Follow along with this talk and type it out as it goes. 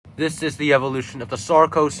This is the evolution of the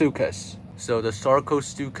Sarcosuchus. So the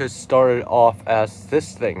Sarcosuchus started off as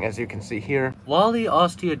this thing, as you can see here. While the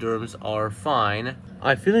osteoderms are fine,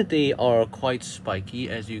 I feel like they are quite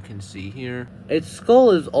spiky, as you can see here. Its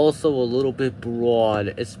skull is also a little bit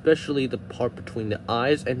broad, especially the part between the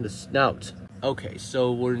eyes and the snout. Okay,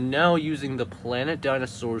 so we're now using the Planet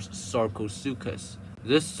Dinosaur's Sarcosuchus.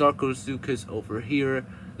 This Sarcosuchus over here,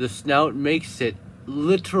 the snout makes it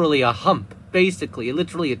literally a hump, basically,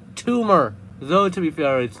 literally a tumor. Though, to be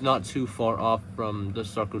fair, it's not too far off from the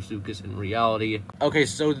Sarcosuchus in reality. Okay,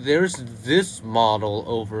 so there's this model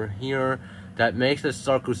over here that makes the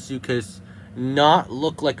Sarcosuchus not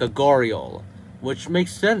look like a gharial, which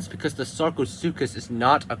makes sense because the Sarcosuchus is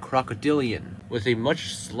not a crocodilian, with a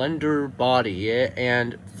much slender body,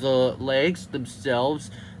 and the legs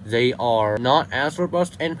themselves, they are not as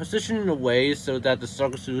robust and positioned in a way so that the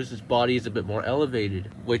Sarcosuchus' body is a bit more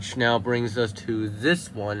elevated. Which now brings us to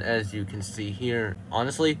this one, as you can see here.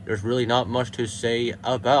 Honestly, there's really not much to say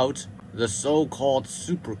about the so-called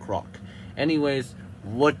super croc. Anyways,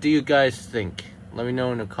 what do you guys think? Let me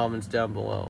know in the comments down below.